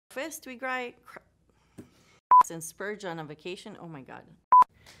breakfast we cry and spurge on a vacation. Oh my God.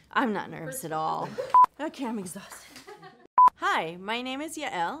 I'm not nervous at all. Okay, I'm exhausted. Hi, my name is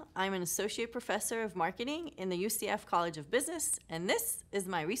Yael. I'm an associate professor of marketing in the UCF College of Business, and this is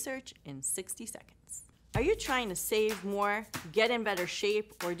my research in 60 seconds. Are you trying to save more, get in better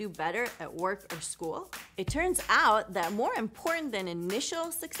shape, or do better at work or school? It turns out that more important than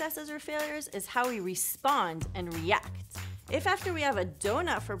initial successes or failures is how we respond and react. If after we have a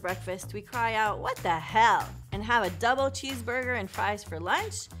donut for breakfast, we cry out, "What the hell?" and have a double cheeseburger and fries for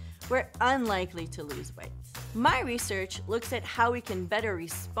lunch, we're unlikely to lose weight. My research looks at how we can better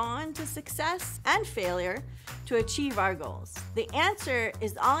respond to success and failure to achieve our goals. The answer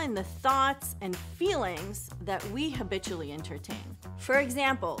is all in the thoughts and feelings that we habitually entertain. For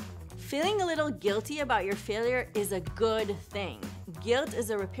example, feeling a little guilty about your failure is a good thing. Guilt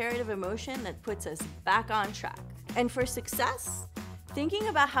is a reparative emotion that puts us back on track. And for success, thinking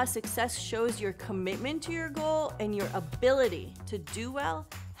about how success shows your commitment to your goal and your ability to do well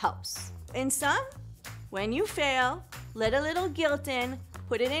helps. In sum, when you fail, let a little guilt in,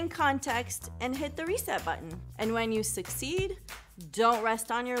 put it in context, and hit the reset button. And when you succeed, don't rest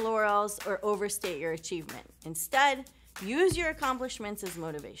on your laurels or overstate your achievement. Instead, use your accomplishments as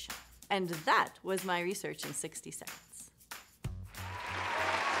motivation. And that was my research in 60 seconds.